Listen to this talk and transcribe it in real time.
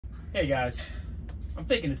Hey guys, I'm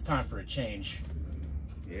thinking it's time for a change.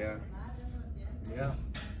 Yeah.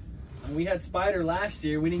 And we had Spider last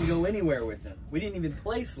year. We didn't go anywhere with him. We didn't even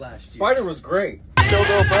place last year. Spider was great.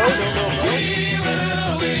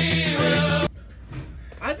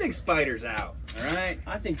 I think Spider's out, all right?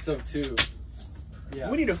 I think so too. Yeah.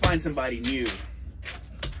 We need to find somebody new.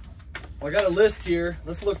 Well, I got a list here.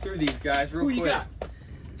 Let's look through these guys real Who quick. you got?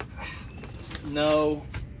 No.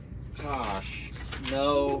 Gosh.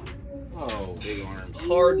 No. Oh. Big arms.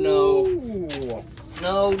 Hard no. Ooh.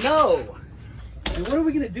 No. And what are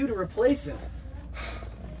we gonna do to replace him?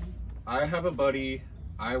 I have a buddy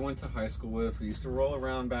I went to high school with. We used to roll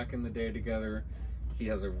around back in the day together. He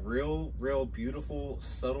has a real beautiful,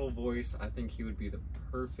 subtle voice. I think he would be the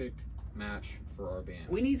perfect match for our band.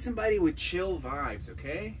 We need somebody with chill vibes,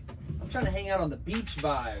 okay? I'm trying to hang out on the beach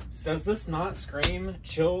vibes. Does this not scream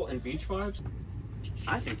chill and beach vibes?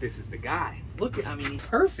 I think this is the guy. Look at, I mean, he's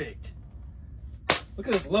perfect. Look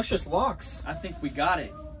at his luscious locks. I think we got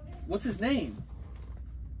it. What's his name?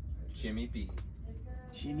 Jimmy B.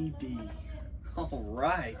 Jimmy B. All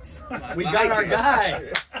right. I We like got our it.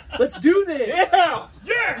 guy. Let's do this.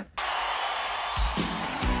 Yeah!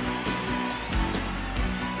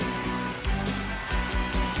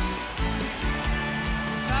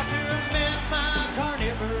 Tried to amend my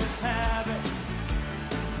carnivorous habit.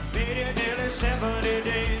 Made it nearly 70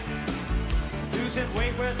 days. Losing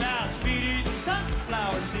weight without speedy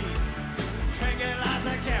sunflower seed. Drinking lots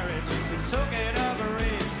of carrot juice and soaking up a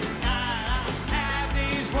rain. I have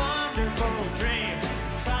these wonderful dreams.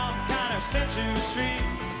 Some kind of sensual stream.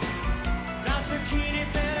 Not zucchini,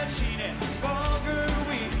 fettuccine, bulgur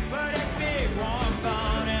wheat, but a big warm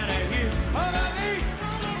bun and a huge hunk of meat.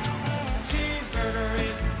 Cheeseburger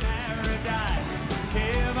in paradise.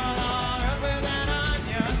 Heaven on earth with an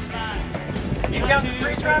onion slice. You got the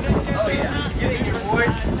free Travis? Oh yeah. Get in here,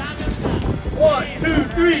 boys. 1, 2,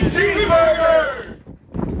 3, cheeseburger!